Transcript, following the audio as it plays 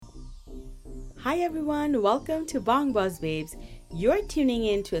Hi everyone, welcome to Bong Buzz Babes. You're tuning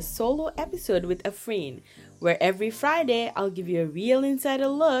in to a solo episode with Afreen, where every Friday I'll give you a real insider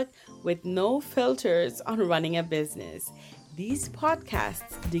look with no filters on running a business. These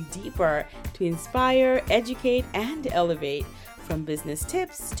podcasts dig deeper to inspire, educate, and elevate, from business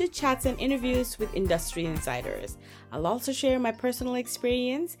tips to chats and interviews with industry insiders. I'll also share my personal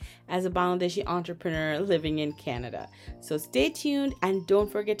experience as a Bangladeshi entrepreneur living in Canada. So stay tuned and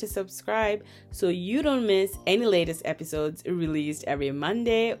don't forget to subscribe so you don't miss any latest episodes released every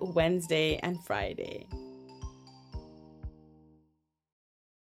Monday, Wednesday, and Friday.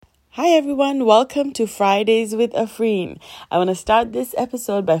 Hi everyone, welcome to Fridays with Afreen. I want to start this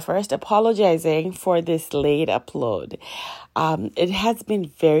episode by first apologizing for this late upload. It has been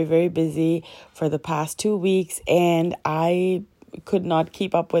very, very busy for the past 2 weeks and I could not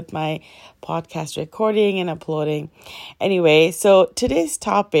keep up with my podcast recording and uploading. Anyway, so today's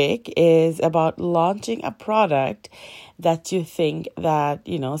topic is about launching a product that you think that,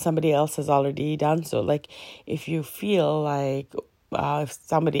 somebody else has already done. So like if you feel like if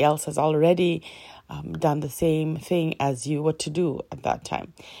somebody else has already done the same thing as you, what to do at that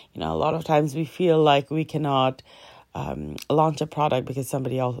time. A lot of times we feel like we cannot launch a product because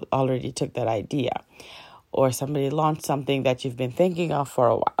somebody else already took that idea, or somebody launched something that you've been thinking of for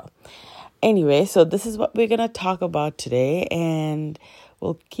a while. Anyway, so this is what we're going to talk about today, and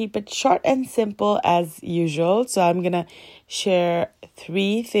we'll keep it short and simple as usual. So I'm going to share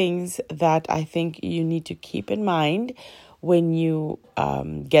 3 things that I think you need to keep in mind when you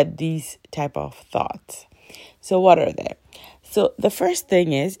get these type of thoughts. So what are they? So the first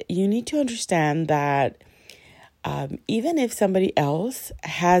thing is you need to understand that even if somebody else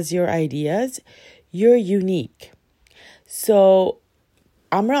has your ideas, you're unique. So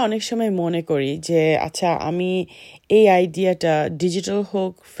আমরা অনেক সময় মনে করি যে আচ্ছা আমি এই আইডিয়াটা ডিজিটাল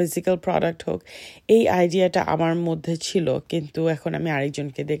হোক ফিজিক্যাল প্রোডাক্ট হোক এই আইডিয়াটা আমার মধ্যে ছিল, কিন্তু এখন আমি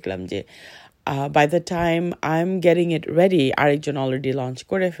আরেকজনকে দেখলাম যে by the time I'm getting it ready আরেকজন already launch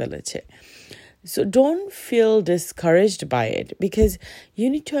করে ফেলেছে. So don't feel discouraged by it, because you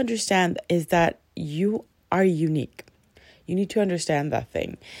need to understand is that you are unique. You need to understand that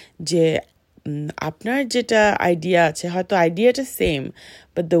thing. যে আপনার যেটা idea আছে হয়তো আইডিয়াটা same,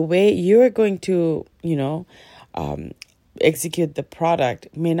 but the way you're going to execute the product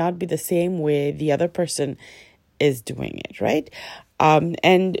may not be the same way the other person is doing it, right?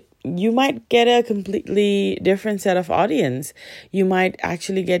 And you might get a completely different set of audience. You might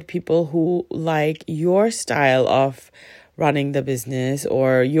actually get people who like your style of running the business or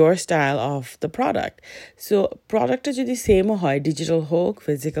your style of the product. So product is the same hoy, digital hook,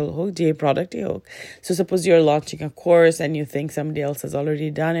 physical hook, je product hook. So suppose you're launching a course and you think somebody else has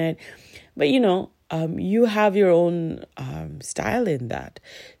already done it, but you have your own style in that.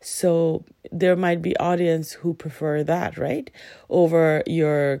 So there might be audience who prefer that, right? Over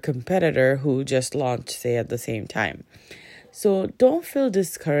your competitor who just launched, say, at the same time. So don't feel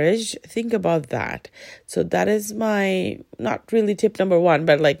discouraged. Think about that. So that is my, not really tip number 1,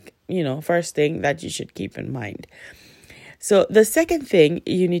 but first thing that you should keep in mind. So the second thing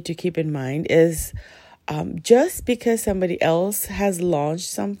you need to keep in mind is just because somebody else has launched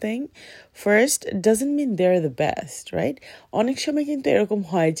something first doesn't mean they're the best, right? অনেক সময় কিন্তু এরকম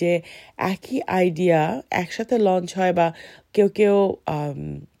হয় যে একই idea একসাথে launch হয় বা কেউ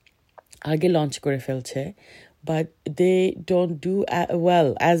আগে লঞ্চ করে ফেলছে, but they don't do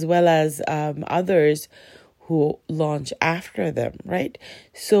as well as others who launch after them, right?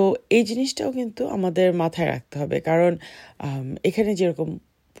 So এই জিনিসটাও কিন্তু আমাদের মাথায় রাখতে হবে, কারণ এখানে যেরকম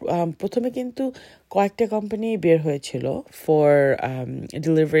প্রথমে কিন্তু কয়েকটা কোম্পানি বের হয়েছিল for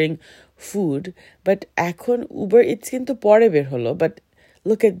delivering food, but এখন Uber Eats কিন্তু পরে বের হলো, but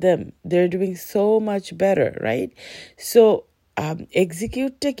look at them, they're doing so much better, right? So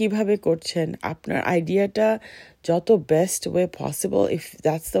এক্সিকিউটটা কিভাবে করছেন, আপনার আইডিয়াটা যত best way possible, if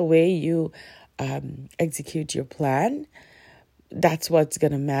that's the way you execute your plan, that's what's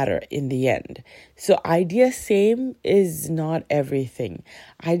going to matter in the end. So idea same is not everything.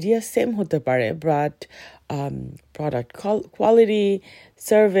 Idea same hote pare, but product quality,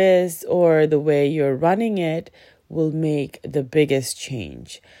 service, or the way you're running it will make the biggest change.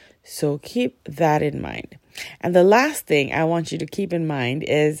 So keep that in mind. And the last thing I want you to keep in mind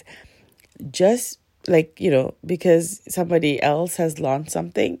is just because somebody else has launched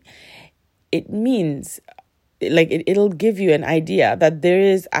something, it means it'll give you an idea that there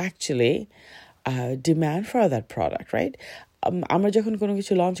is actually demand for that product, right? আমরা যখন কোনো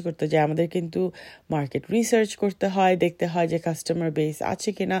কিছু launch করতে যাই আমাদের কিন্তু market research করতে হয়, দেখতে হয় যে কাস্টমার বেস আছে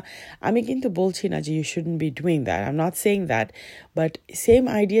কিনা। আমি কিন্তু বলছি না যে you shouldn't be doing that, I am not saying that, but same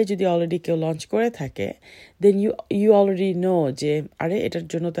idea যদি অলরেডি কেউ লঞ্চ করে থাকে, দেন ইউ অলরেডি নো যে আরে এটার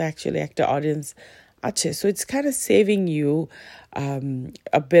জন্য তো অ্যাকচুয়ালি একটা অডিয়েন্স আছে. So it's kind of saving you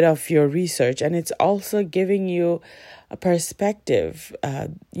a bit of your research, and it's also giving you a perspective,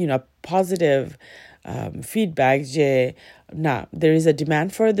 positive feedback. Nah, there is a demand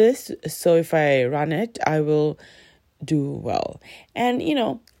for this, so if I run it, I will do well. And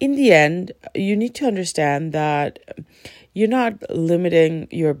in the end, you need to understand that you're not limiting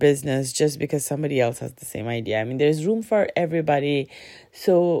your business just because somebody else has the same idea. I mean, there's room for everybody.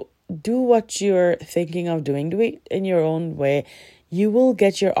 So do what you're thinking of doing. Do it in your own way. You will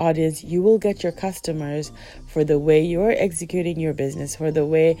get your audience, you will get your customers for the way you're executing your business, for the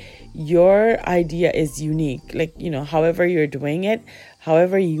way your idea is unique. Like, however you're doing it,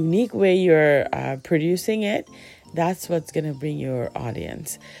 however unique way you're producing it, that's what's going to bring your audience.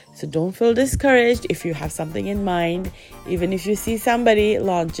 So don't feel discouraged if you have something in mind. Even if you see somebody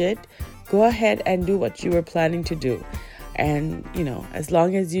launch it, go ahead and do what you were planning to do. And, as long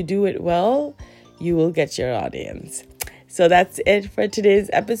as you do it well, you will get your audience. So that's it for today's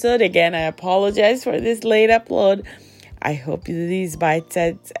episode. Again, I apologize for this late upload. I hope these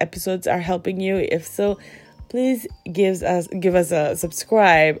bite-sized episodes are helping you. If so, please give us a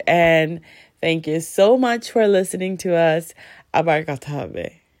subscribe. And thank you so much for listening to us. Abar kotha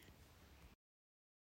hobe.